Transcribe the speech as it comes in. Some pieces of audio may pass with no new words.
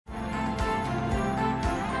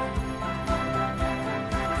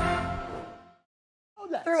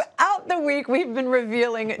Throughout the week, we've been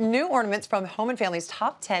revealing new ornaments from Home and Family's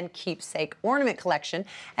top 10 Keepsake Ornament collection.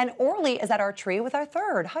 And Orly is at our tree with our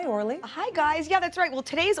third. Hi, Orly. Hi, guys. Yeah, that's right. Well,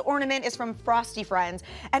 today's ornament is from Frosty Friends.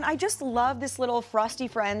 And I just love this little Frosty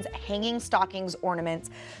Friends Hanging Stockings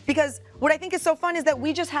ornament, because what I think is so fun is that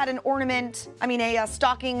we just had an ornament, a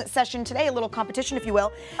stocking session today, a little competition, if you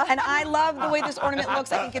will. And I love the way this ornament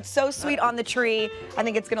looks. I think it's so sweet on the tree. I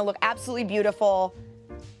think it's going to look absolutely beautiful.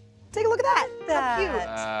 Take a look at that.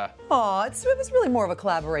 How cute. Aw, it was really more of a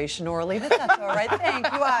collaboration, Orly, but that's all right. Thank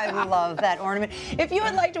you. I love that ornament. If you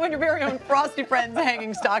would like to win your very own Frosty Friends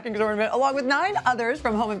Hanging Stockings ornament, along with 9 others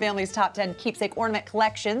from Home and Family's top 10 Keepsake Ornament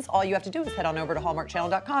collections, all you have to do is head on over to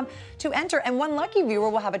hallmarkchannel.com to enter, and one lucky viewer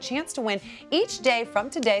will have a chance to win each day from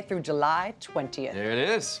today through July 20th. There it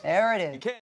is. There it is.